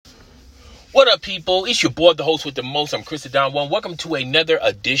What up, people? It's your boy, the host with the most. ImChrisDaDon1. Welcome to another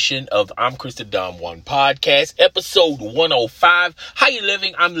edition of ImChrisDaDon1 podcast, episode 105. How you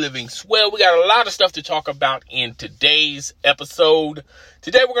living? I'm living swell. We got a lot of stuff to talk about in today's episode.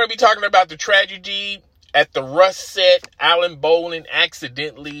 Today, we're going to be talking about the tragedy at the Rust set. Alec Baldwin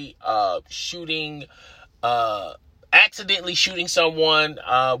accidentally shooting someone.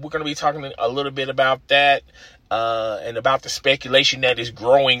 We're going to be talking a little bit about that and about the speculation that is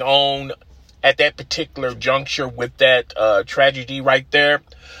growing on at that particular juncture with that tragedy right there.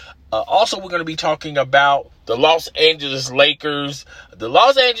 Also, we're going to be talking about the Los Angeles Lakers. The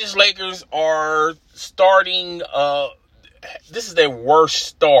Los Angeles Lakers are starting, this is their worst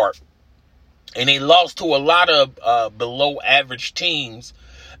start. And they lost to a lot of below average teams,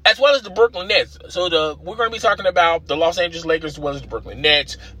 as well as the Brooklyn Nets. So we're going to be talking about the Los Angeles Lakers as well as the Brooklyn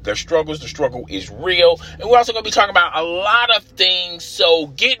Nets, their struggles. The struggle is real. And we're also going to be talking about a lot of things. So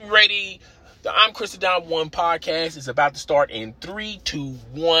get ready. The ImChrisDaDon1 podcast is about to start in 3, 2,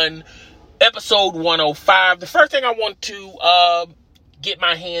 1. Episode 105. The first thing I want to get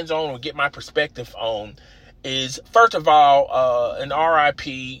my hands on or get my perspective on is, first of all, an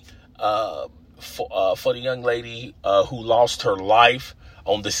RIP for the young lady who lost her life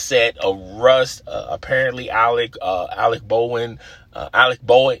on the set of Rust. Apparently, Alec Baldwin.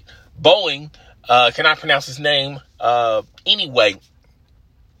 Cannot pronounce his name. Anyway,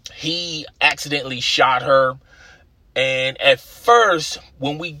 he accidentally shot her. And at first,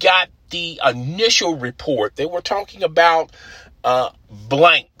 when we got the initial report, they were talking about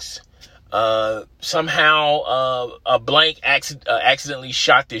blanks. Somehow a blank accidentally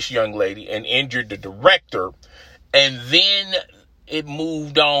shot this young lady and injured the director. And then it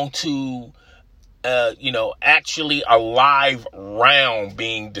moved on to, actually a live round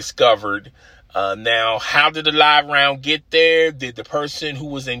being discovered. Now, how did the live round get there? Did the person who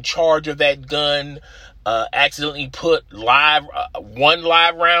was in charge of that gun accidentally put one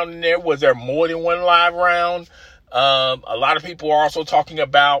live round in there? Was there more than one live round? A lot of people are also talking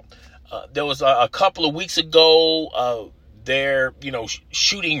about, there was a couple of weeks ago, they're,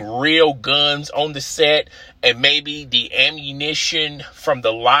 shooting real guns on the set, and maybe the ammunition from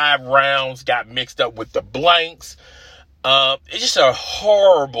the live rounds got mixed up with the blanks. It's just a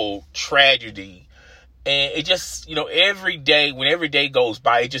horrible tragedy. And it just, every day goes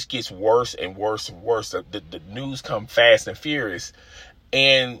by, it just gets worse and worse and worse. The news come fast and furious.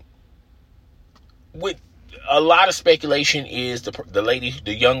 And with a lot of speculation is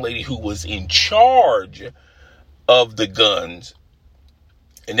the young lady who was in charge of the guns.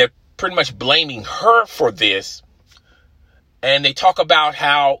 And they're pretty much blaming her for this. And they talk about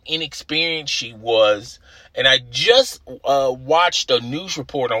how inexperienced she was. And I just watched a news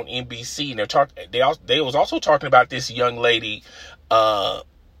report on NBC, and they was also talking about this young lady.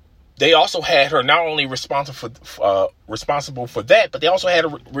 They also had her not only responsible for that, but they also had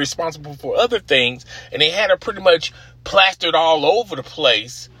her responsible for other things, and they had her pretty much plastered all over the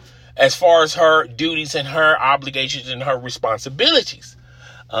place as far as her duties and her obligations and her responsibilities.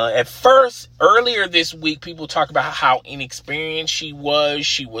 At first, earlier this week, people talked about how inexperienced she was.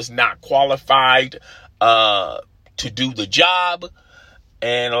 She was not qualified to do the job.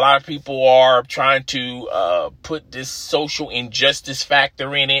 And a lot of people are trying to put this social injustice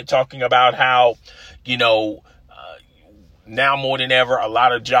factor in it, talking about how, now more than ever, a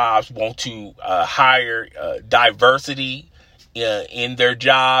lot of jobs want to hire diversity in their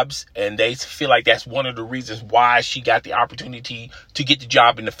jobs, and they feel like that's one of the reasons why she got the opportunity to get the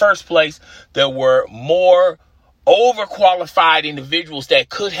job in the first place. There were more overqualified individuals that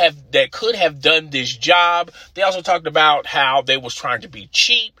could have done this job. They also talked about how they was trying to be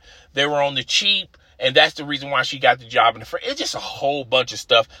cheap. They were on the cheap, and that's the reason why she got the job in the first. It's just a whole bunch of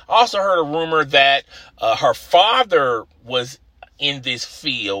stuff. I also heard a rumor that her father was in this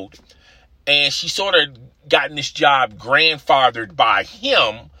field, and she sort of gotten this job grandfathered by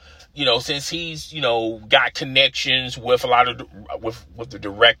him, since he's, got connections with a lot of, with the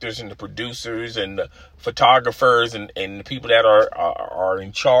directors and the producers and the photographers and the people that are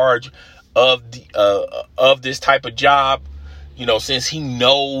in charge of this type of job. Since he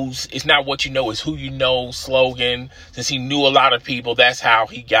knows, it's not what you know, it's who you know slogan. Since he knew a lot of people, that's how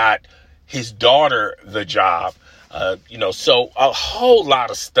he got his daughter the job. So a whole lot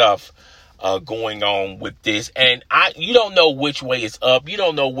of stuff going on with this, and you don't know which way is up. You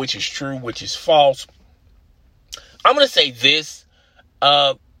don't know which is true, which is false. I'm going to say this.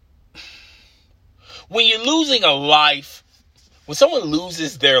 When you're losing a life, when someone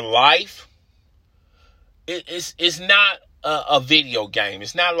loses their life, it's not a video game.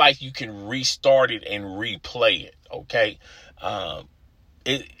 It's not like you can restart it and replay it. Okay.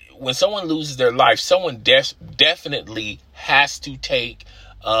 when someone loses their life, someone definitely has to take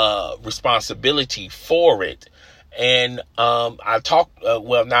responsibility for it. And I talked.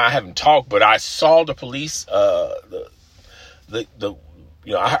 Well, now I haven't talked, but I saw the police. I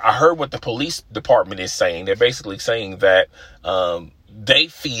heard what the police department is saying. They're basically saying that they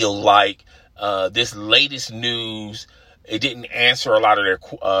feel like this latest news, it didn't answer a lot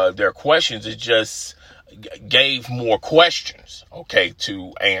of their questions. It just gave more questions, okay,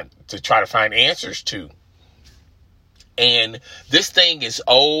 to try to find answers to. And this thing is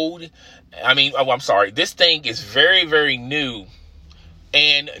old. This thing is very, very new,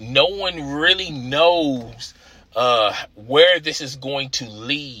 and no one really knows where this is going to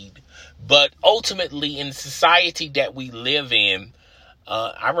lead. But ultimately, in the society that we live in,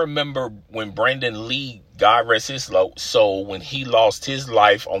 I remember when Brandon Lee, God rest his soul, when he lost his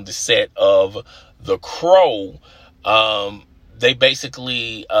life on the set of The Crow, they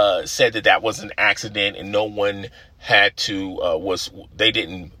basically said that was an accident, and no one had to they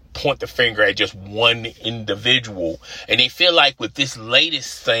didn't point the finger at just one individual. And they feel like with this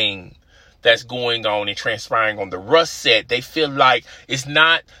latest thing that's going on and transpiring on the Rust set, they feel like it's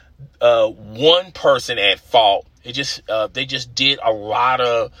not one person at fault. They just did a lot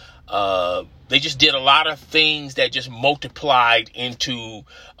of things that just multiplied into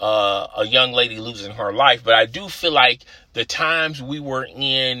a young lady losing her life. But I do feel like the times we were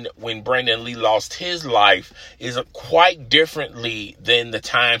in when Brandon Lee lost his life is quite differently than the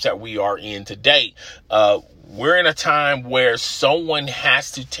times that we are in today. We're in a time where someone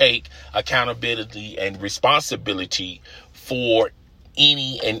has to take accountability and responsibility for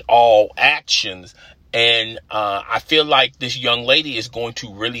any and all actions. And I feel like this young lady is going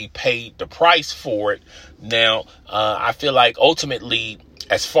to really pay the price for it. Now, I feel like ultimately,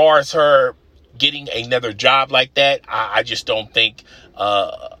 as far as her getting another job like that, I just don't think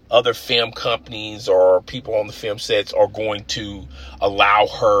other film companies or people on the film sets are going to allow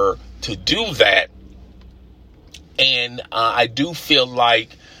her to do that. And I do feel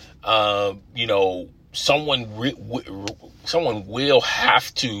like, someone will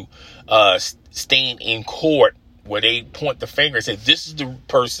have to stand in court where they point the finger and say, this is the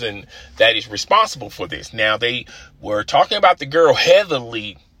person that is responsible for this. Now, they were talking about the girl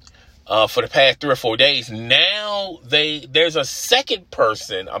heavily for the past 3 or 4 days. Now there's a second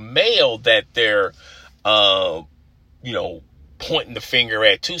person, a male, that they're pointing the finger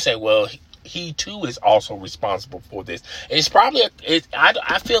at too, saying, well, he too is also responsible for this. And it's probably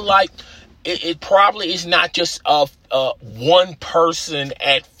I feel like it probably is not just of one person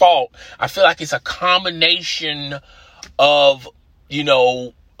at fault. I feel like it's a combination of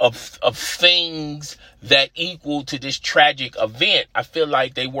things that equal to this tragic event. I feel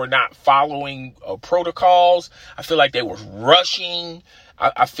like they were not following protocols. I feel like they were rushing.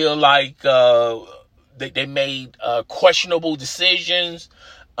 I feel like they made questionable decisions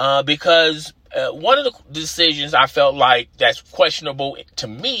because one of the decisions I felt like that's questionable to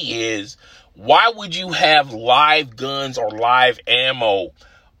me is, why would you have live guns or live ammo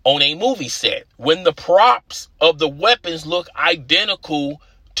on a movie set when the props of the weapons look identical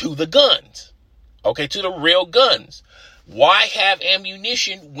to the guns? Okay, to the real guns. Why have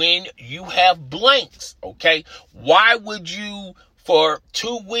ammunition when you have blanks? Okay, why would you, for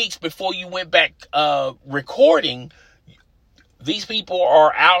 2 weeks before you went back recording, these people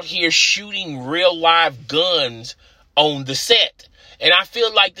are out here shooting real live guns on the set? And I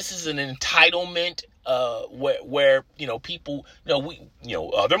feel like this is an entitlement where people,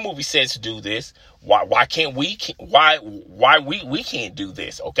 other movie sets do this. Why can't we? Why we can't do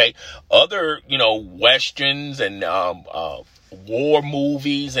this? Okay, other westerns and war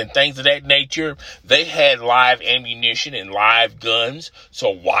movies and things of that nature, they had live ammunition and live guns. So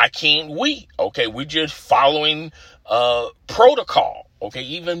why can't we? Okay, we're just following protocol. Okay,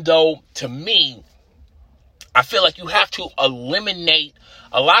 even though to me, I feel like you have to eliminate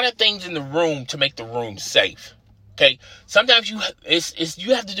a lot of things in the room to make the room safe. Okay, sometimes you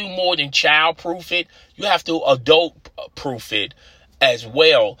have to do more than child-proof it. You have to adult-proof it as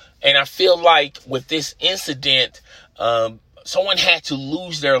well. And I feel like with this incident, someone had to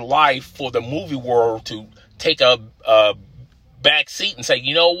lose their life for the movie world to take a back seat and say,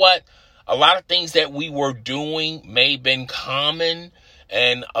 you know what? A lot of things that we were doing may have been common,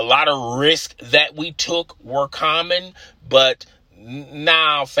 and a lot of risks that we took were common, but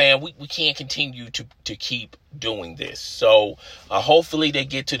now, fam, we can't continue to keep doing this. So hopefully they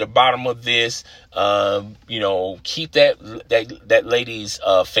get to the bottom of this. Keep that lady's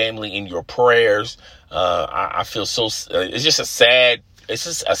family in your prayers. I feel so. It's just a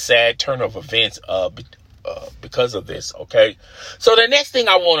sad turn of events because of this. Okay. So the next thing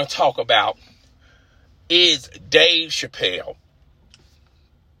I want to talk about is Dave Chappelle.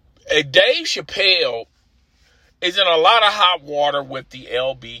 Dave Chappelle is in a lot of hot water with the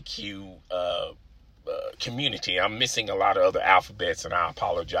LBQ community. I'm missing a lot of other alphabets, and I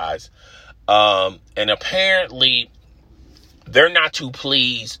apologize. And apparently, they're not too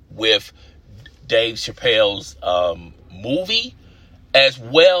pleased with Dave Chappelle's movie, as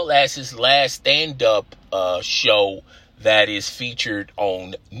well as his last stand-up show that is featured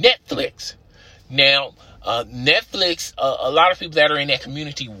on Netflix. Now, Netflix, a lot of people that are in that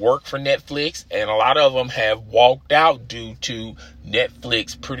community work for Netflix, and a lot of them have walked out due to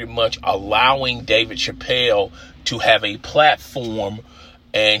Netflix pretty much allowing David Chappelle to have a platform.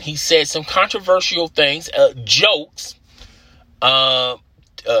 And he said some controversial things, jokes, to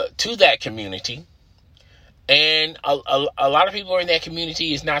that community. And a lot of people in that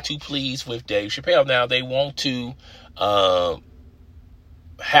community is not too pleased with Dave Chappelle. Now, they want to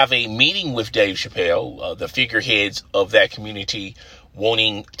have a meeting with Dave Chappelle, the figureheads of that community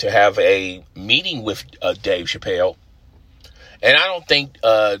wanting to have a meeting with Dave Chappelle. And I don't think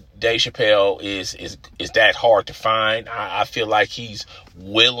Dave Chappelle is that hard to find. I feel like he's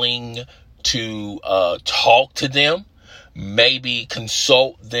willing to talk to them, maybe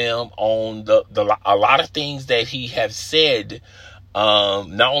consult them on a lot of things that he has said,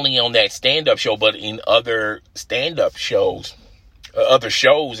 not only on that stand-up show, but in other stand-up shows. Other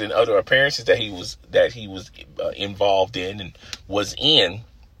shows and other appearances that he was involved in and was in.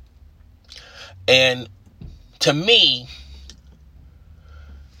 And to me,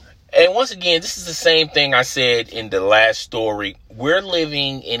 and once again, this is the same thing I said in the last story. We're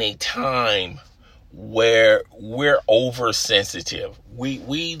living in a time where we're oversensitive. We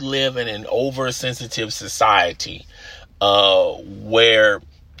live in an oversensitive society, where,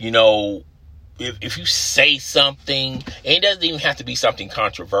 you know, if you say something, and it doesn't even have to be something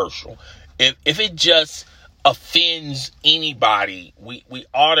controversial, if it just offends anybody, we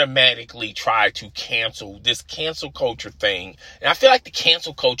automatically try to cancel this cancel culture thing. And I feel like the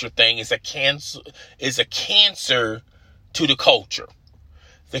cancel culture thing is a cancer to the culture.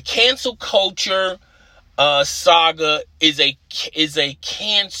 The cancel culture saga is a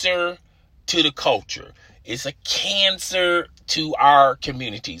cancer to the culture. It's a cancer to our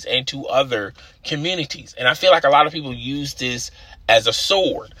communities and to other communities. And I feel like a lot of people use this as a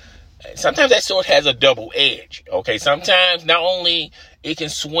sword. Sometimes that sword has a double edge. Okay, sometimes not only it can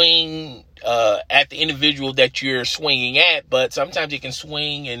swing at the individual that you're swinging at, but sometimes it can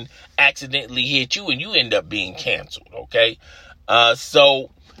swing and accidentally hit you, and you end up being canceled. Okay,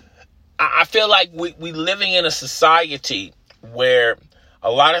 so I feel like we living in a society where a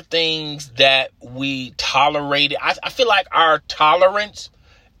lot of things that we tolerated, I feel like our tolerance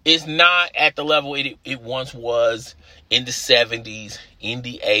is not at the level it once was in the 70s, in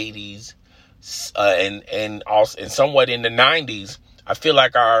the 80s, and also and somewhat in the 90s. I feel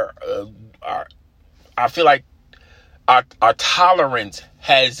like our tolerance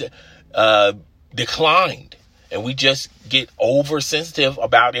has declined, and we just get oversensitive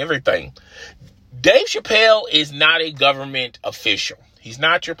about everything. Dave Chappelle is not a government official. He's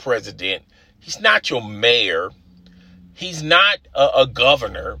not your president. He's not your mayor. He's not a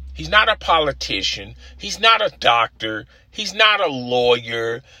governor. He's not a politician. He's not a doctor. He's not a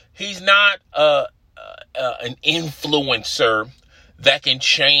lawyer. He's not an influencer that can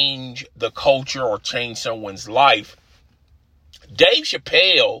change the culture or change someone's life. Dave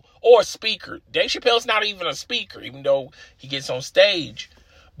Chappelle, or a speaker. Dave Chappelle's not even a speaker, even though he gets on stage.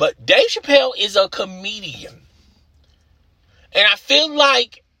 But Dave Chappelle is a comedian. And I feel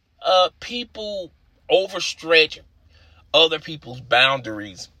like people overstretch other people's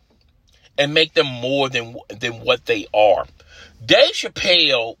boundaries and make them more than what they are. Dave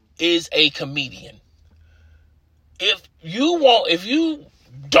Chappelle is a comedian. If you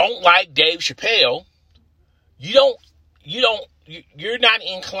don't like Dave Chappelle, you're not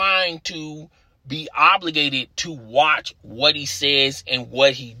inclined to be obligated to watch what he says and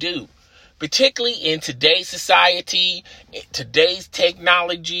what he do. Particularly in today's society, today's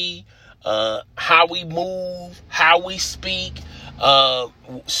technology, how we move, how we speak,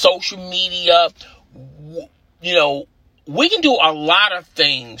 social media. You know, we can do a lot of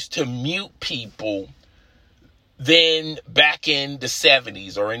things to mute people than back in the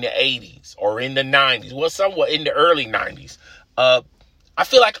 70s or in the 80s or in the 90s. Well, somewhat in the early 90s. I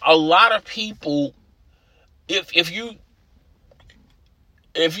feel like a lot of people, if you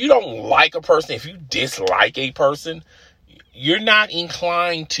don't like a person, if you dislike a person, you're not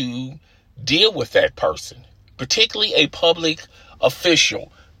inclined to deal with that person, particularly a public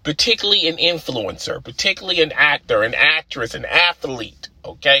official. particularly an influencer, particularly an actor, an actress, an athlete,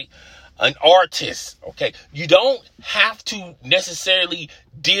 okay? An artist, okay? You don't have to necessarily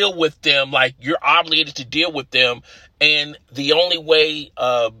deal with them like you're obligated to deal with them. And the only way,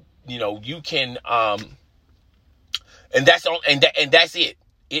 you can, and that's all, and that's it.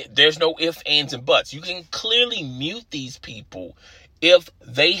 There's no ifs, ands, and buts. You can clearly mute these people if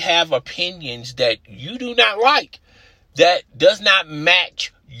they have opinions that you do not like, that does not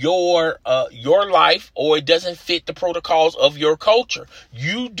match your life, or it doesn't fit the protocols of your culture.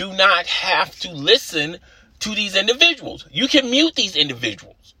 You do not have to listen to these individuals. You can mute these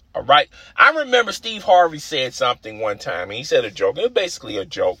individuals. All right. I remember Steve Harvey said something one time, and he said a joke. It was basically a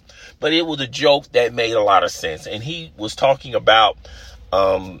joke, but it was a joke that made a lot of sense. And he was talking about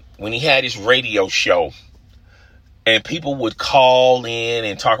when he had his radio show, and people would call in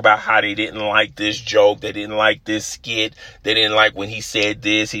and talk about how they didn't like this joke, they didn't like this skit, they didn't like when he said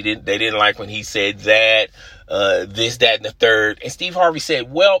this, they didn't like when he said that, this, that, and the third. And Steve Harvey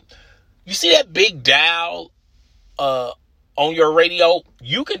said, well, you see that big dial on your radio?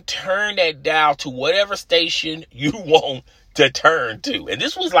 You can turn that dial to whatever station you want to turn to. And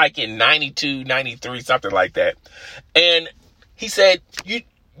this was like in 92, 93, something like that. And he said,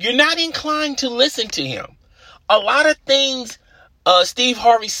 you're not inclined to listen to him. A lot of things Steve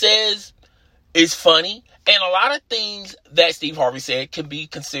Harvey says is funny, and a lot of things that Steve Harvey said can be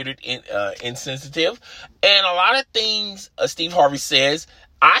considered insensitive, and a lot of things Steve Harvey says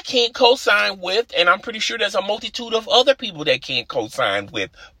I can't co-sign with, and I'm pretty sure there's a multitude of other people that can't co-sign with.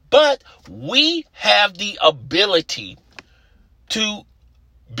 But we have the ability to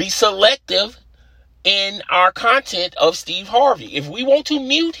be selective in our content of Steve Harvey. If we want to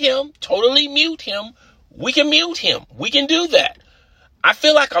mute him, totally mute him, we can mute him. We can do that. I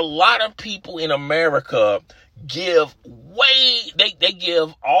feel like a lot of people in America give they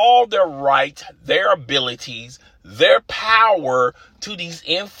give all their rights, their abilities, their power to these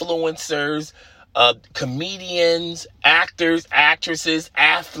influencers, comedians, actors, actresses,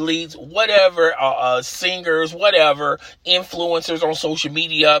 athletes, whatever, singers, whatever, influencers on social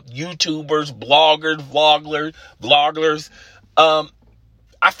media, YouTubers, bloggers, vloggers.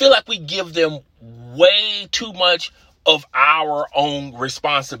 I feel like we give them way too much of our own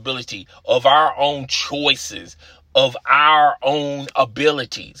responsibility, of our own choices, of our own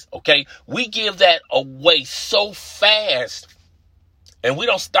abilities, okay? We give that away so fast, and we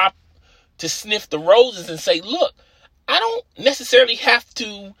don't stop to sniff the roses and say, look, I don't necessarily have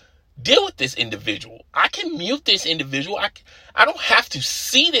to deal with this individual. I can mute this individual. I don't have to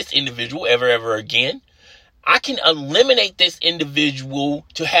see this individual ever again. I can eliminate this individual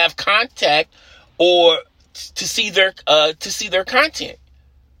to have contact or to see their content.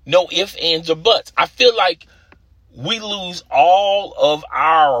 No ifs, ands, or buts. I feel like we lose all of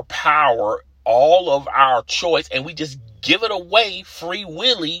our power, all of our choice, and we just give it away free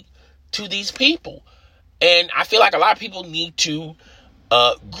willy to these people. And I feel like a lot of people need to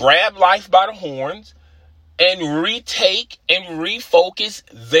grab life by the horns and retake and refocus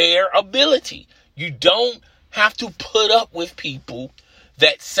their ability. You don't have to put up with people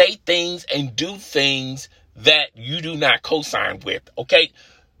that say things and do things that you do not co-sign with, okay?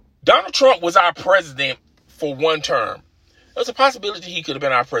 Donald Trump was our president for one term. There's a possibility he could have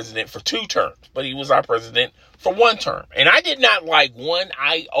been our president for 2 terms, but he was our president for 1 term. And I did not like one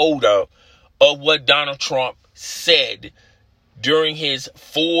iota of what Donald Trump said during his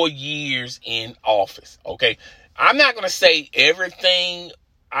 4 years in office, okay? I'm not going to say everything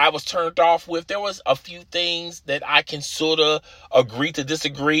I was turned off with. There was a few things that I can sort of agree to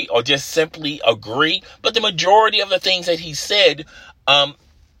disagree or just simply agree. But the majority of the things that he said,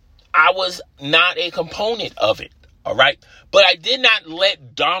 I was not a component of it. All right. But I did not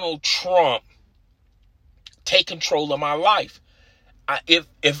let Donald Trump take control of my life.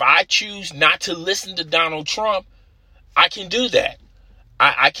 If I choose not to listen to Donald Trump, I can do that.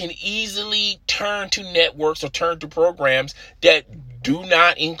 I can easily turn to networks or turn to programs that do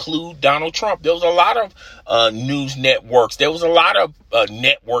not include Donald Trump. There was a lot of news networks. There was a lot of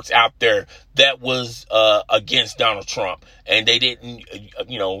networks out there that was against Donald Trump. And they didn't,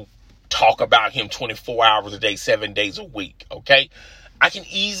 talk about him 24 hours a day, 7 days a week. Okay. I can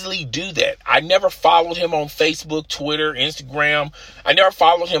easily do that. I never followed him on Facebook, Twitter, Instagram. I never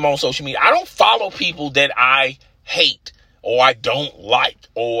followed him on social media. I don't follow people that I hate or I don't like,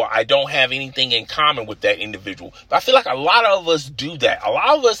 or I don't have anything in common with that individual. But I feel like a lot of us do that. A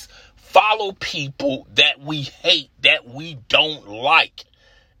lot of us follow people that we hate, that we don't like.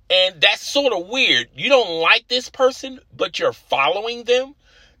 And that's sort of weird. You don't like this person, but you're following them.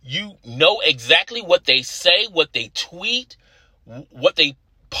 You know exactly what they say, what they tweet, what they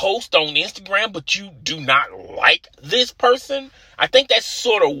post on Instagram, but you do not like this person. I think that's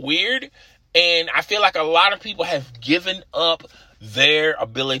sort of weird. And I feel like a lot of people have given up their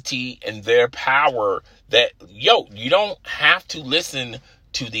ability and their power that, you don't have to listen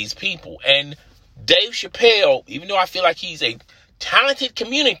to these people. And Dave Chappelle, even though I feel like he's a talented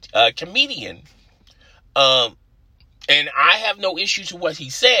comedian, and I have no issues with what he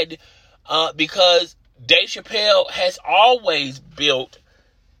said, because Dave Chappelle has always built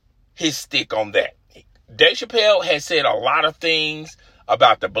his stick on that. Dave Chappelle has said a lot of things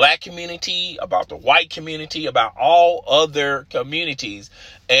about the black community, about the white community, about all other communities.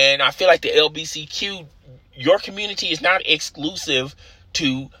 And I feel like the LBCQ, your community is not exclusive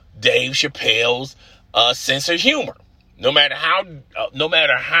to Dave Chappelle's sense of humor. No matter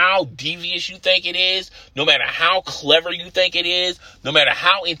how devious you think it is, no matter how clever you think it is, no matter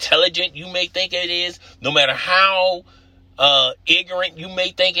how intelligent you may think it is, no matter how ignorant you may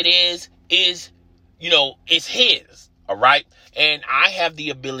think it is, it's his. All right. And I have the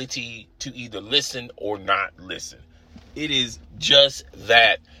ability to either listen or not listen. It is just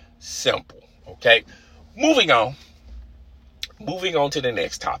that simple. Okay. Moving on to the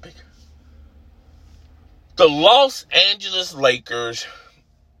next topic. The Los Angeles Lakers,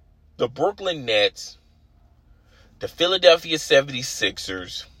 the Brooklyn Nets, the Philadelphia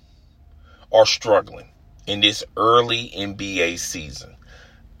 76ers are struggling in this early NBA season.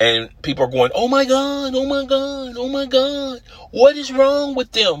 And people are going, oh my God, oh my God, oh my God. What is wrong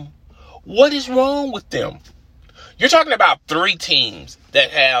with them? What is wrong with them? You're talking about three teams that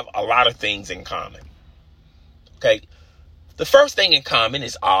have a lot of things in common. Okay. The first thing in common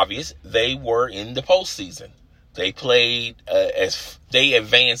is obvious. They were in the postseason. They played they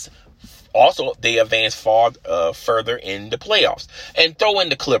advanced far further in the playoffs. And throw in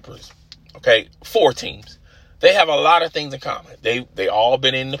the Clippers. Okay, 4 teams. They have a lot of things in common. They all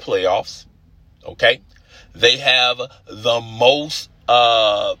been in the playoffs. Okay, they have the most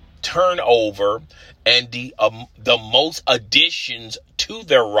turnover and the most additions to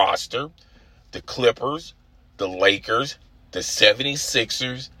their roster. The Clippers, the Lakers, the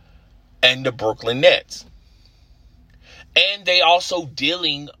 76ers, and the Brooklyn Nets. And they also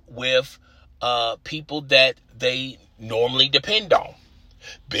dealing with people that they normally depend on.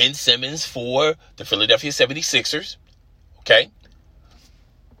 Ben Simmons for the Philadelphia 76ers. Okay.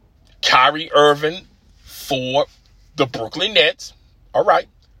 Kyrie Irving for the Brooklyn Nets. All right.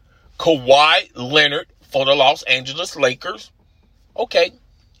 Kawhi Leonard for the Los Angeles Lakers. Okay.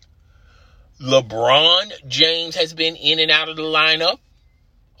 LeBron James has been in and out of the lineup.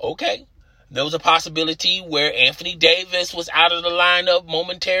 Okay. There was a possibility where Anthony Davis was out of the lineup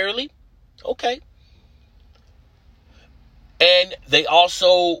momentarily. Okay. And they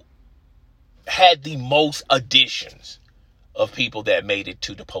also had the most additions of people that made it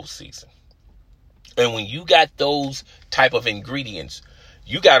to the postseason. And when you got those type of ingredients,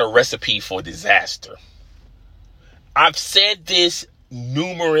 you got a recipe for disaster. I've said this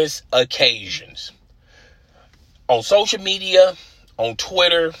numerous occasions. On social media, on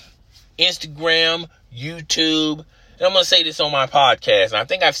Twitter, Instagram, YouTube, and I'm going to say this on my podcast, and I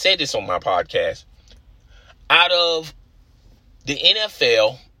think I've said this on my podcast. Out of the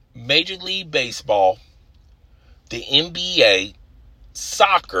NFL, Major League Baseball, the NBA,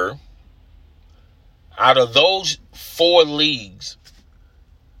 soccer, out of those 4 leagues,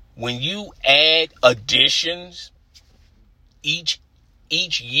 when you add additions each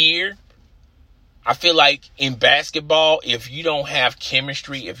year, I feel like in basketball, if you don't have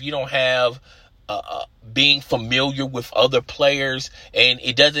chemistry, if you don't have being familiar with other players, and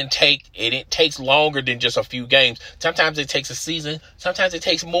it takes longer than just a few games. Sometimes it takes a season. Sometimes it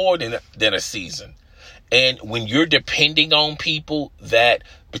takes more than a season. And when you're depending on people that,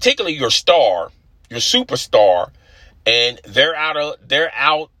 particularly your star, your superstar, and they're out of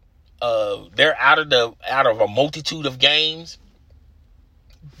a multitude of games,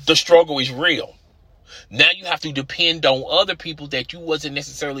 the struggle is real. Now you have to depend on other people that you wasn't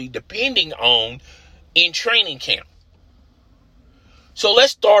necessarily depending on in training camp. So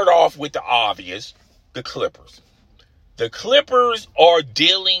let's start off with the obvious, the Clippers. The Clippers are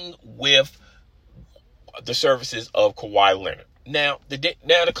dealing with the services of Kawhi Leonard. Now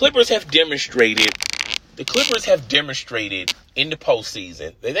the Clippers have demonstrated in the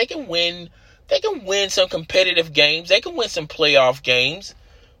postseason that they can win some competitive games. They can win some playoff games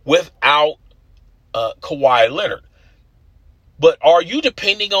without Kawhi Leonard. But are you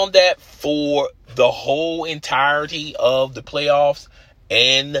depending on that for the whole entirety of the playoffs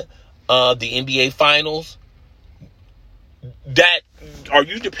and the NBA Finals? Are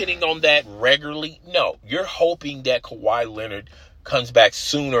you depending on that regularly? No. You're hoping that Kawhi Leonard comes back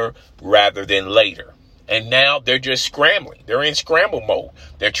sooner rather than later. And now they're just scrambling. They're in scramble mode.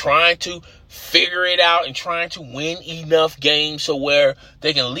 They're trying to figure it out and trying to win enough games so where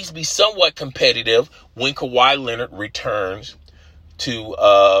they can at least be somewhat competitive when Kawhi Leonard returns to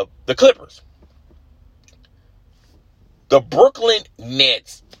the Clippers. The Brooklyn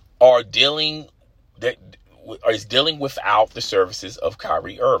Nets are dealing without the services of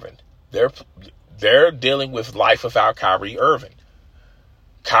Kyrie Irving. They're dealing with life without Kyrie Irving.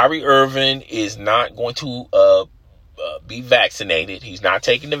 Kyrie Irving is not going to be vaccinated. He's not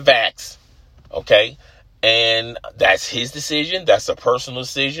taking the vax. Okay. And that's his decision. That's a personal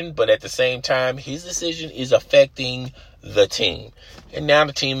decision. But at the same time, his decision is affecting the team. And now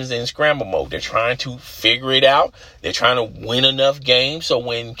the team is in scramble mode. They're trying to figure it out. They're trying to win enough games. So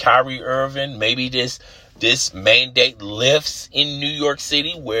when Kyrie Irving, maybe this mandate lifts in New York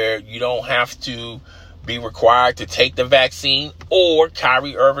City where you don't have to be required to take the vaccine, or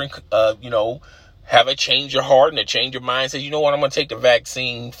Kyrie Irving, have a change of heart and a change of mind, says, you know what, I'm going to take the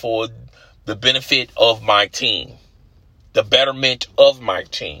vaccine for the benefit of my team, the betterment of my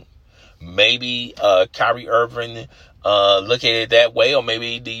team. Maybe Kyrie Irving look at it that way, or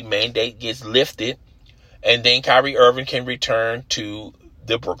maybe the mandate gets lifted and then Kyrie Irving can return to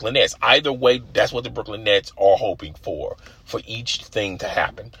the Brooklyn Nets. Either way, that's what the Brooklyn Nets are hoping for each thing to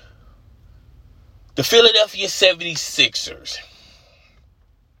happen. The Philadelphia 76ers,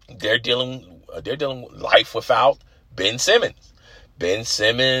 they're dealing with life without Ben Simmons. Ben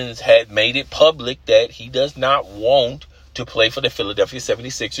Simmons had made it public that he does not want to play for the Philadelphia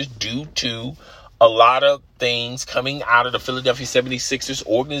 76ers due to a lot of things coming out of the Philadelphia 76ers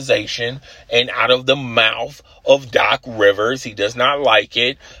organization and out of the mouth of Doc Rivers. He does not like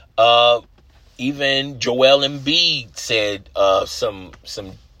it. Even Joel Embiid said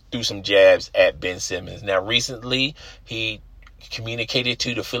threw some jabs at Ben Simmons. Now, recently, he communicated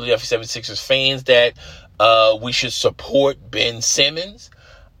to the Philadelphia 76ers fans that we should support Ben Simmons.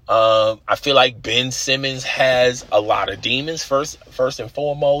 I feel like Ben Simmons has a lot of demons, first and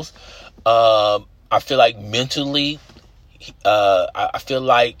foremost. I feel like mentally,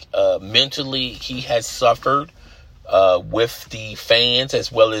 mentally he has suffered with the fans, as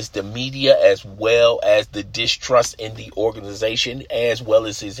well as the media, as well as the distrust in the organization, as well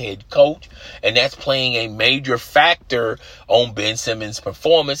as his head coach. And that's playing a major factor on Ben Simmons'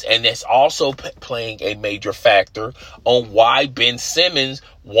 performance. And that's also playing a major factor on why Ben Simmons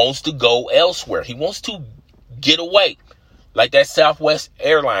wants to go elsewhere. He wants to get away. Like that Southwest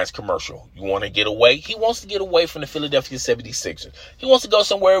Airlines commercial. You want to get away? He wants to get away from the Philadelphia 76ers. He wants to go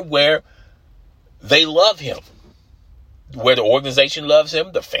somewhere where they love him, where the organization loves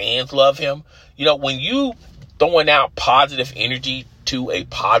him, the fans love him. You know, when you throwing out positive energy to a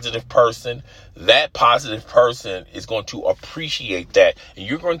positive person, that positive person is going to appreciate that. And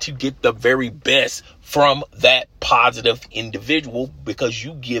you're going to get the very best from that positive individual because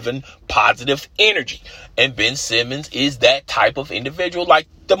you given positive energy. And Ben Simmons is that type of individual, like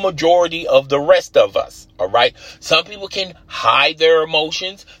the majority of the rest of us. All right. Some people can hide their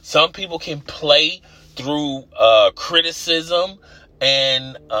emotions. Some people can play through criticism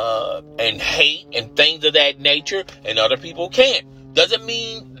and hate and things of that nature, and other people can't. Doesn't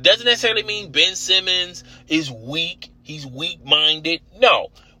necessarily mean Ben Simmons is weak. He's weak-minded. No,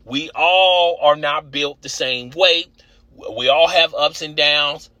 we all are not built the same way. We all have ups and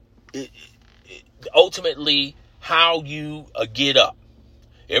downs. Ultimately, how you get up.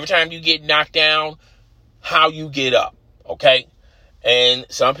 Every time you get knocked down, how you get up. Okay? And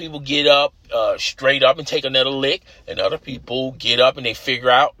some people get up straight up and take another lick, and other people get up and they figure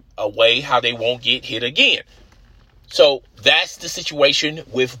out a way how they won't get hit again. So that's the situation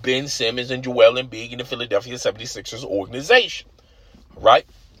with Ben Simmons and Joel Embiid in the Philadelphia 76ers organization. Right?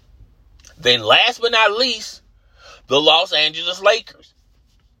 Then last but not least, the Los Angeles Lakers.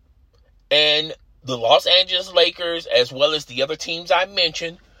 And the Los Angeles Lakers, as well as the other teams I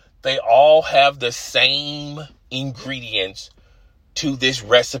mentioned, they all have the same ingredients to this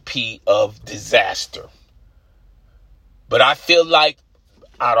recipe of disaster. But I feel like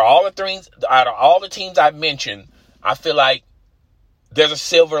out of all the teams I mentioned, I feel like there's a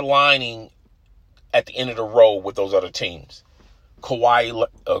silver lining at the end of the road with those other teams. Kawhi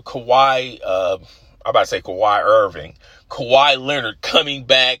Irving, Kawhi Leonard coming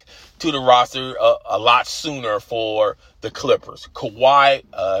back to the roster a lot sooner for the Clippers.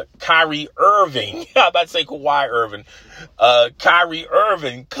 Kyrie Irving, Kyrie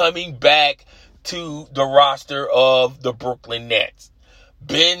Irving coming back to the roster of the Brooklyn Nets.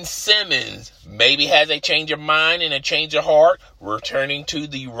 Ben Simmons maybe has a change of mind and a change of heart, returning to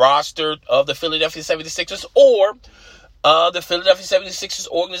the roster of the Philadelphia 76ers, or the Philadelphia 76ers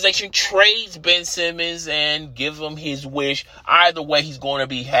organization trades Ben Simmons and give him his wish. Either way, he's going to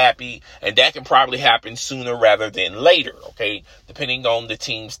be happy, and that can probably happen sooner rather than later, okay, depending on the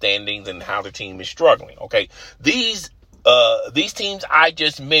team standings and how the team is struggling, okay. These teams I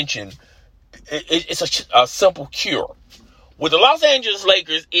just mentioned, it's a simple cure. With the Los Angeles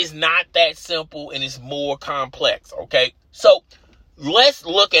Lakers, it's not that simple, and it's more complex, okay. So let's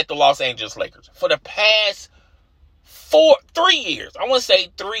look at the Los Angeles Lakers. For the past 3 years, I want to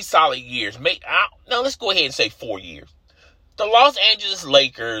say 3 solid years. Let's go ahead and say 4 years. The Los Angeles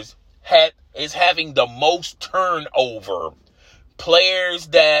Lakers is having the most turnover. Players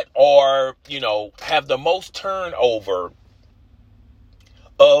that are, have the most turnover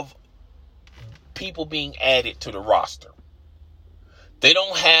of people being added to the roster. They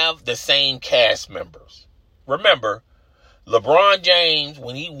don't have the same cast members. Remember, LeBron James,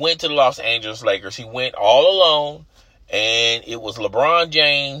 when he went to the Los Angeles Lakers, he went all alone, and it was LeBron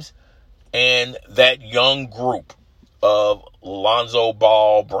James and that young group of Lonzo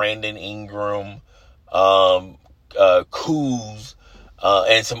Ball, Brandon Ingram, Kuz,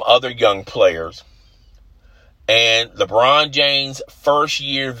 and some other young players. And LeBron James' first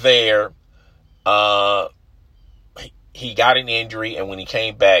year there, he got an injury, and when he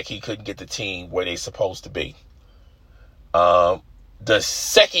came back, he couldn't get the team where they're supposed to be. The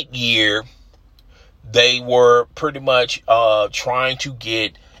second year, they were pretty much trying to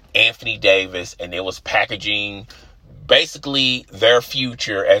get Anthony Davis, and it was packaging basically their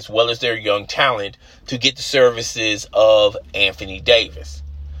future as well as their young talent to get the services of Anthony Davis.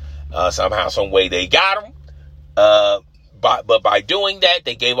 Somehow, some way they got him. But by doing that,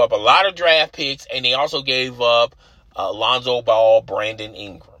 they gave up a lot of draft picks, and they also gave up Lonzo Ball, Brandon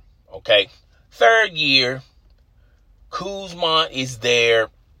Ingram. Okay. Third year, Kuzma is there.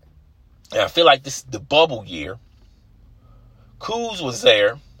 And I feel like this is the bubble year. Kuz was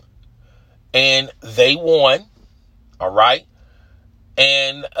there. And they won. All right.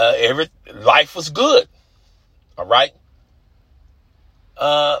 And life was good. All right.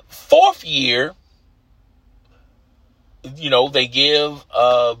 Fourth year, they give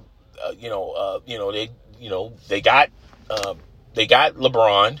they got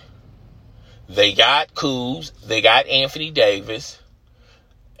LeBron, they got Kuz, they got Anthony Davis,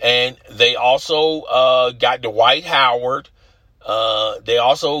 and they also got Dwight Howard. They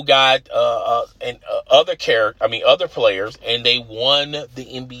also got other players, and they won the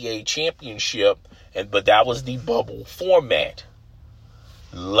NBA championship. But that was the bubble format.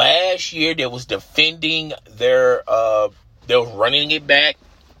 Last year, they was defending they were running it back.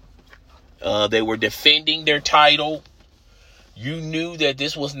 They were defending their title. You knew that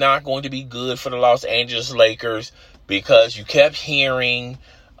this was not going to be good for the Los Angeles Lakers because you kept hearing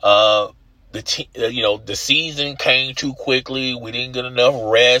the season came too quickly. We didn't get enough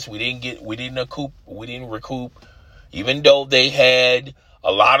rest. We didn't recoup. Even though they had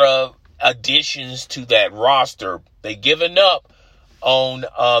a lot of additions to that roster, they given up on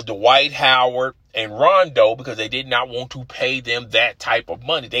Dwight Howard and Rondo because they did not want to pay them that type of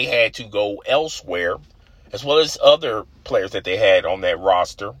money. They had to go elsewhere, as well as other players that they had on that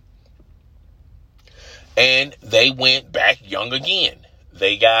roster. And they went back young again.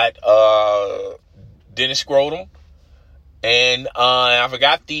 They got Dennis Scrotum, and I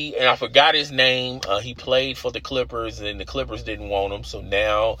forgot his name. He played for the Clippers, and the Clippers didn't want him, so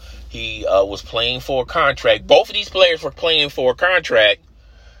now he was playing for a contract. Both of these players were playing for a contract,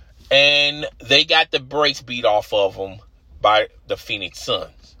 and they got the brakes beat off of them by the Phoenix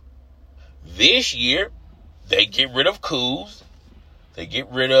Suns. This year, they get rid of Kuz. They get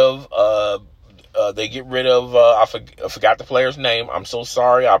rid of I forgot the player's name. I'm so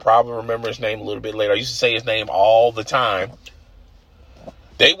sorry. I'll probably remember his name a little bit later. I used to say his name all the time.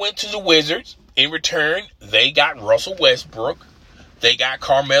 They went to the Wizards. In return, they got Russell Westbrook. They got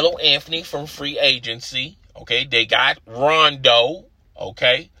Carmelo Anthony from free agency. Okay. They got Rondo.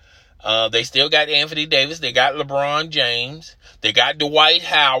 Okay. They still got Anthony Davis. They got LeBron James. They got Dwight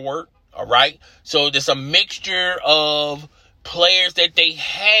Howard. All right. So there's a mixture of players that they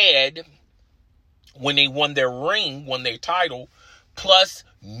had when they won their title, plus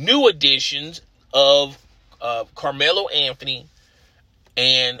new additions of Carmelo Anthony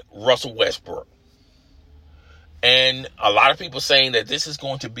and Russell Westbrook. And a lot of people saying that this is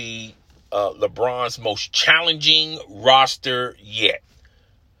going to be LeBron's most challenging roster yet.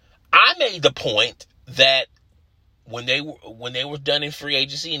 I made the point that when they were done in free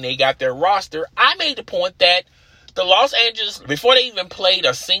agency and they got their roster, I made the point that the Los Angeles, before they even played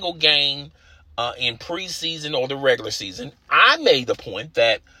a single game in preseason or the regular season, I made the point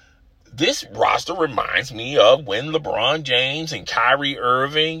that this roster reminds me of when LeBron James and Kyrie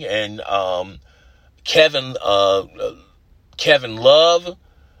Irving and Kevin Love,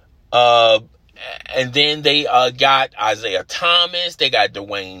 and then they got Isaiah Thomas, they got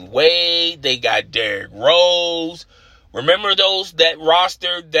Dwayne Wade, they got Derrick Rose. Remember that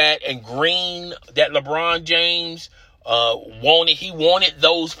roster and Green that LeBron James wanted? He wanted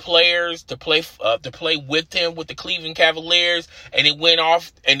those players to play with him with the Cleveland Cavaliers, and it went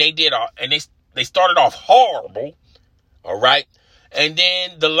off, and they started off horrible. All right. And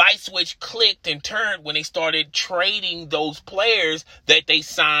then the light switch clicked and turned when they started trading those players that they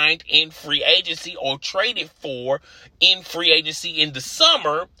signed in free agency or traded for in free agency in the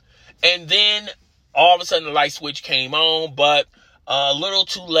summer. And then all of a sudden the light switch came on, but a little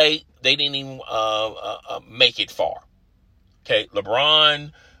too late. They didn't even make it far. Okay,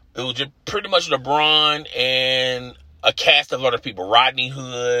 LeBron, it was just pretty much LeBron and a cast of other people, Rodney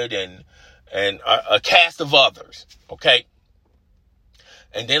Hood and a cast of others. Okay.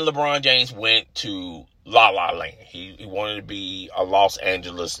 And then LeBron James went to La La Land. He wanted to be a Los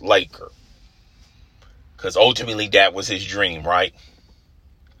Angeles Laker. Because ultimately that was his dream, right?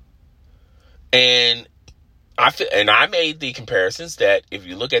 And I made the comparisons that if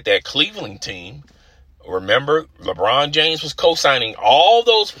you look at that Cleveland team, remember LeBron James was co-signing all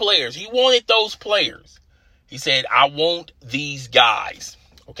those players. He wanted those players. He said, I want these guys.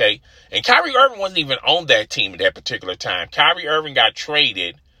 Okay, and Kyrie Irving wasn't even on that team at that particular time. Kyrie Irving got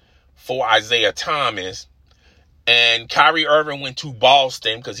traded for Isaiah Thomas, and Kyrie Irving went to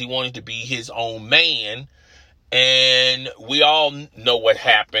Boston because he wanted to be his own man. And we all know what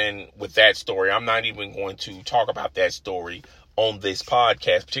happened with that story. I'm not even going to talk about that story on this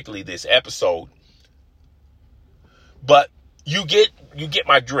podcast, particularly this episode. But you get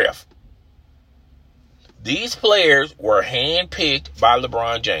my drift. These players were handpicked by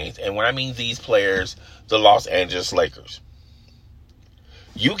LeBron James. And when I mean these players, the Los Angeles Lakers.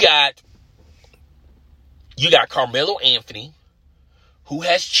 You got Carmelo Anthony, who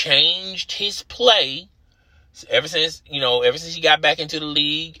has changed his play ever since he got back into the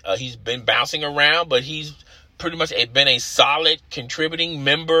league. He's been bouncing around, but he's pretty much been a solid contributing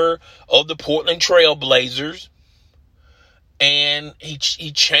member of the Portland Trail Blazers. And he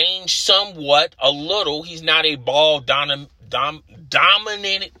changed somewhat, a little. He's not a ball dominant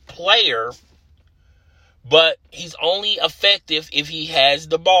player, but he's only effective if he has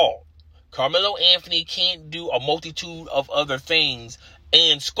the ball. Carmelo Anthony can't do a multitude of other things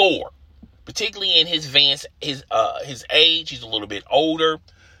and score, particularly in his age. He's a little bit older.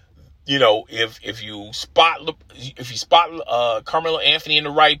 You know, if you spot Carmelo Anthony in the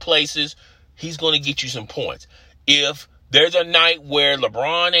right places, he's going to get you some points. If there's a night where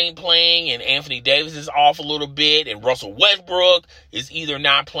LeBron ain't playing and Anthony Davis is off a little bit and Russell Westbrook is either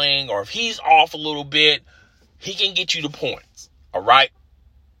not playing, or if he's off a little bit, he can get you the points. All right.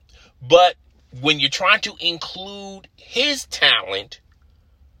 But when you're trying to include his talent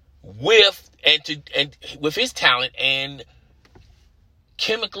with his talent and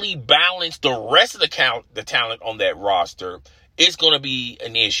chemically balance the rest of the talent on that roster, it's going to be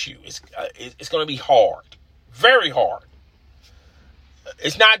an issue. It's going to be hard, very hard.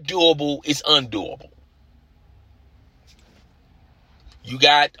 It's not doable. It's undoable. You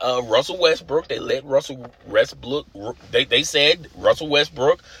got Russell Westbrook. They let Russell Westbrook. They said Russell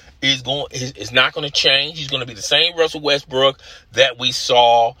Westbrook is not going to change. He's going to be the same Russell Westbrook that we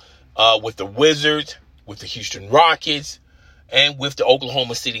saw with the Wizards, with the Houston Rockets, and with the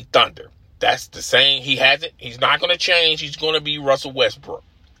Oklahoma City Thunder. That's the same. He's not going to change. He's going to be Russell Westbrook.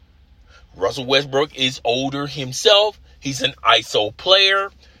 Russell Westbrook is older himself. He's an ISO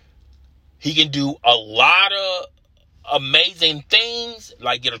player. He can do a lot of amazing things,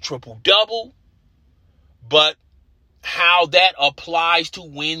 like get a triple-double. But how that applies to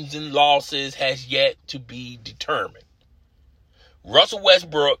wins and losses has yet to be determined. Russell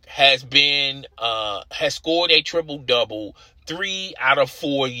Westbrook has scored a triple-double 3 out of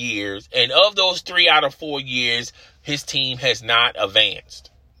 4 years. And of those 3 out of 4 years, his team has not advanced.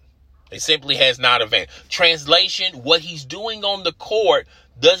 It simply has not advanced. Translation, what he's doing on the court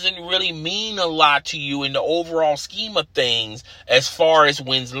doesn't really mean a lot to you in the overall scheme of things as far as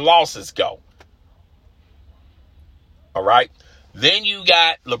wins and losses go. All right. Then you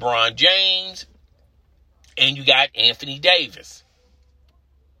got LeBron James and you got Anthony Davis.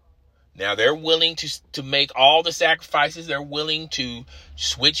 Now, they're willing to make all the sacrifices. They're willing to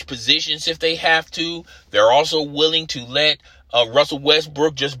switch positions if they have to. They're also willing to let Russell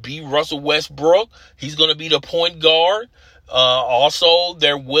Westbrook just be Russell Westbrook. He's going to be the point guard. Also,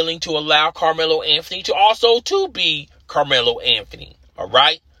 they're willing to allow Carmelo Anthony to be Carmelo Anthony. All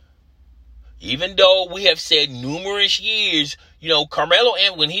right. Even though we have said numerous years, Carmelo,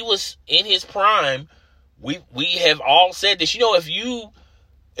 and when he was in his prime, we have all said this.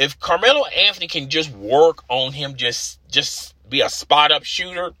 If Carmelo Anthony can just work on him, just be a spot up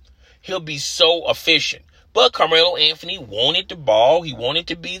shooter, he'll be so efficient. But Carmelo Anthony wanted the ball. He wanted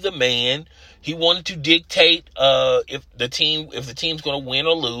to be the man. He wanted to dictate if the team's going to win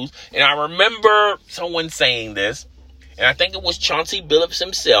or lose. And I remember someone saying this, and I think it was Chauncey Billups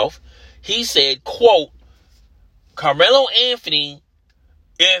himself. He said, quote, Carmelo Anthony,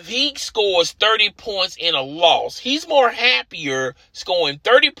 if he scores 30 points in a loss, he's more happier scoring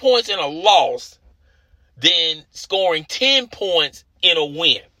 30 points in a loss than scoring 10 points in a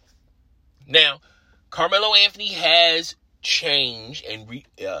win. Now, Carmelo Anthony has changed and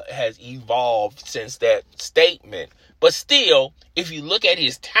has evolved since that statement. But still, if you look at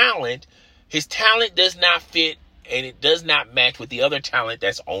his talent does not fit and it does not match with the other talent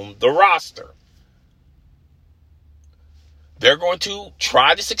that's on the roster. They're going to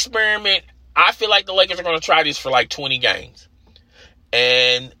try this experiment. I feel like the Lakers are going to try this for like 20 games.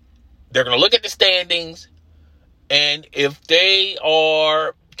 And they're going to look at the standings. And if they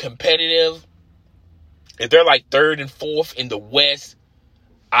are competitive, if they're like third and fourth in the West,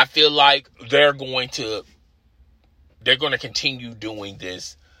 I feel like they're going to continue doing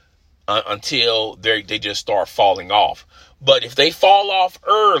this until they just start falling off. But if they fall off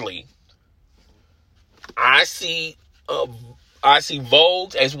early, I see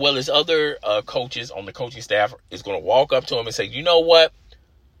Vogt as well as other coaches on the coaching staff is going to walk up to him and say, you know what?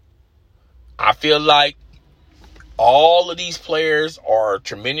 I feel like all of these players are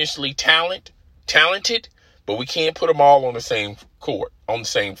tremendously talented, but we can't put them all on the same court, on the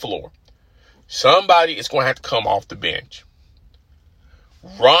same floor. Somebody is going to have to come off the bench.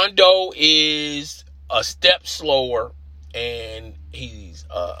 Rondo is a step slower, and he's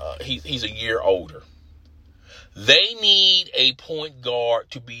a year older. They need a point guard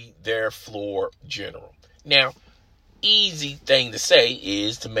to be their floor general. Now, easy thing to say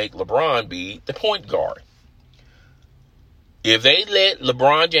is to make LeBron be the point guard. If they let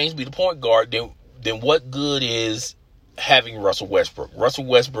LeBron James be the point guard, then what good is having Russell Westbrook? Russell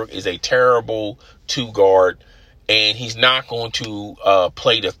Westbrook is a terrible two guard, and he's not going to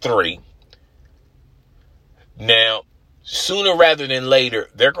play the three. Now, sooner rather than later,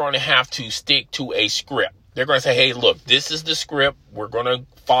 they're going to have to stick to a script. They're going to say, hey, look, this is the script. We're going to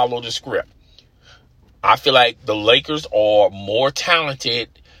follow the script. I feel like the Lakers are more talented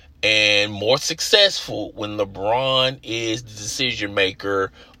and more successful when LeBron is the decision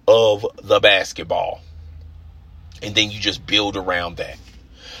maker of the basketball. And then you just build around that.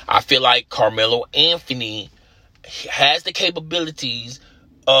 I feel like Carmelo Anthony has the capabilities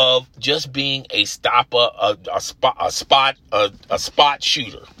of just being a stopper, a spot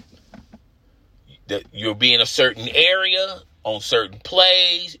shooter. That you'll be in a certain area on certain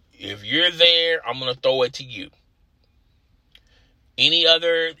plays. If you're there, I'm going to throw it to you.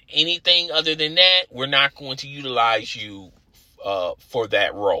 Anything other than that, we're not going to utilize you for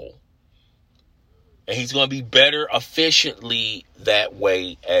that role. And he's going to be better efficiently that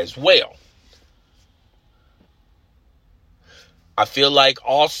way as well. I feel like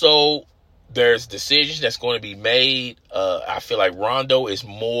also there's decisions that's going to be made. I feel like Rondo is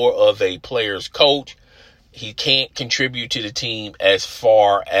more of a player's coach. He can't contribute to the team as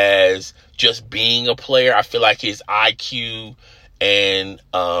far as just being a player. I feel like his IQ and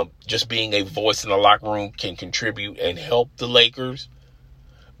just being a voice in the locker room can contribute and help the Lakers.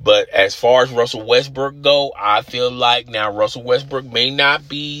 But as far as Russell Westbrook go, I feel like now Russell Westbrook may not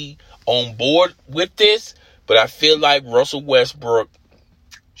be on board with this, but I feel like Russell Westbrook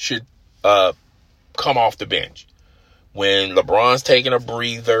should come off the bench. When LeBron's taking a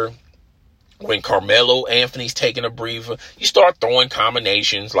breather, when Carmelo Anthony's taking a breather, you start throwing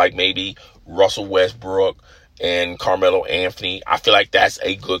combinations like maybe Russell Westbrook and Carmelo Anthony. I feel like that's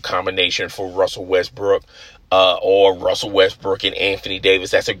a good combination for Russell Westbrook. Or Russell Westbrook and Anthony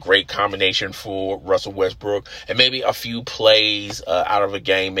Davis. That's a great combination for Russell Westbrook. And maybe a few plays out of a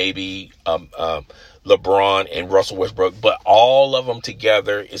game, maybe LeBron and Russell Westbrook. But all of them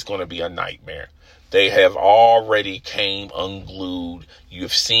together is going to be a nightmare. They have already came unglued.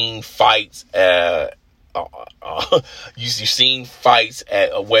 You've seen fights. You've seen fights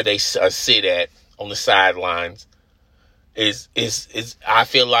at where they sit at on the sidelines. I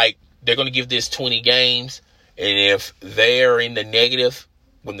feel like they're going to give this 20 games. And if they're in the negative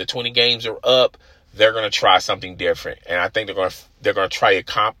when the 20 games are up, they're going to try something different. And I think they're going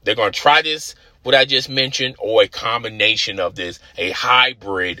to try this, what I just mentioned, or a combination of this, a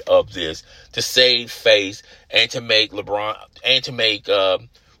hybrid of this to save face and to make LeBron and to make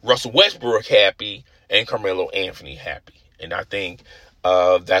Russell Westbrook happy and Carmelo Anthony happy. And I think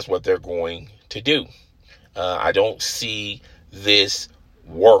that's what they're going to do. I don't see this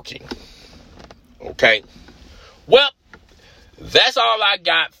working. Okay? Well, that's all I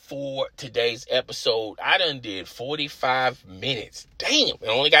got for today's episode. I done did 45 minutes. Damn, I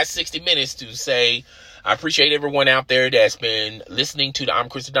only got 60 minutes to say. I appreciate everyone out there that's been listening to the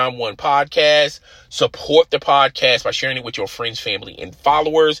ImChrisDaDon1 podcast. Support the podcast by sharing it with your friends, family, and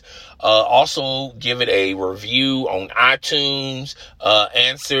followers. Also, give it a review on iTunes.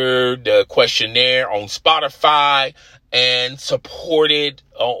 Answer the questionnaire on Spotify. And support it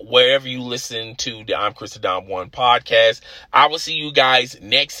wherever you listen to the ImChrisDaDon1 podcast. I will see you guys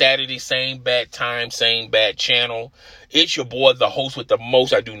next Saturday, same bad time, same bad channel. It's your boy, the host with the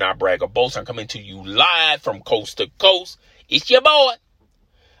most. I do not brag or boast. I'm coming to you live from coast to coast. It's your boy.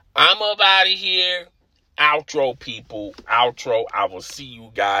 I'm up out of here. Outro, people. Outro. I will see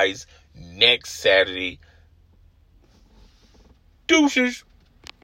you guys next Saturday. Deuces.